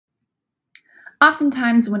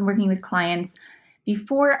Oftentimes when working with clients,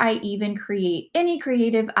 before I even create any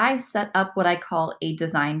creative, I set up what I call a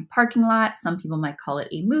design parking lot. Some people might call it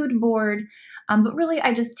a mood board, but really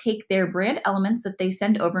I just take their brand elements that they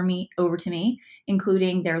send over to me,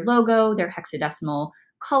 including their logo, their hexadecimal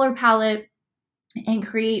color palette, and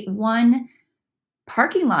create one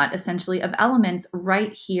parking lot essentially of elements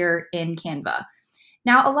right here in Canva.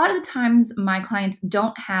 Now, a lot of the times my clients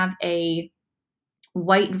don't have a all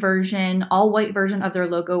white version of their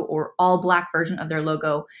logo or all black version of their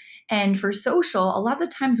logo. And for social, a lot of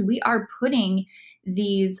the times we are putting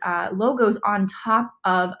these logos on top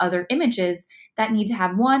of other images that need to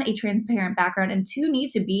have one, a transparent background, and two,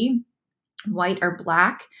 need to be white or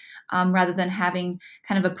black rather than having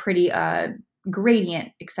kind of a pretty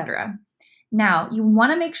gradient, etc. Now, you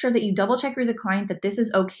want to make sure that you double check with the client that this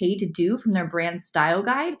is okay to do from their brand style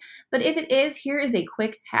guide. But if it is, here is a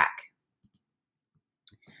quick hack.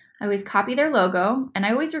 I always copy their logo and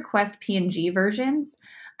I always request PNG versions.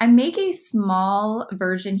 I make a small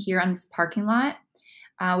version here on this parking lot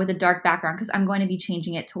with a dark background because I'm going to be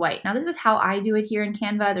changing it to white. Now, this is how I do it here in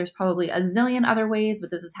Canva. There's probably a zillion other ways,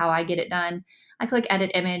 but this is how I get it done. I click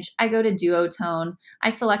Edit Image. I go to Duotone.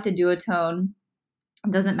 I select a duotone.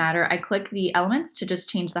 It doesn't matter. I click the elements to just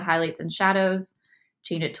change the highlights and shadows,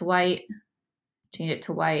 change it to white,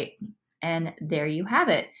 and there you have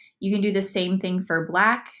it. You can do the same thing for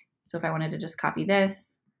black. So if I wanted to just copy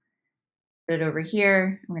this, put it over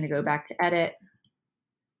here, I'm going to go back to Edit,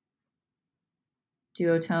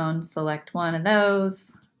 Duotone, select one of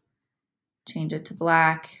those, change it to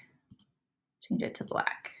black,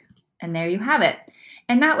 and there you have it.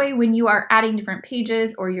 And that way, when you are adding different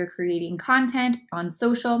pages or you're creating content on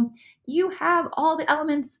social, you have all the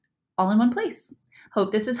elements all in one place.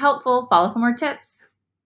 Hope this is helpful. Follow for more tips.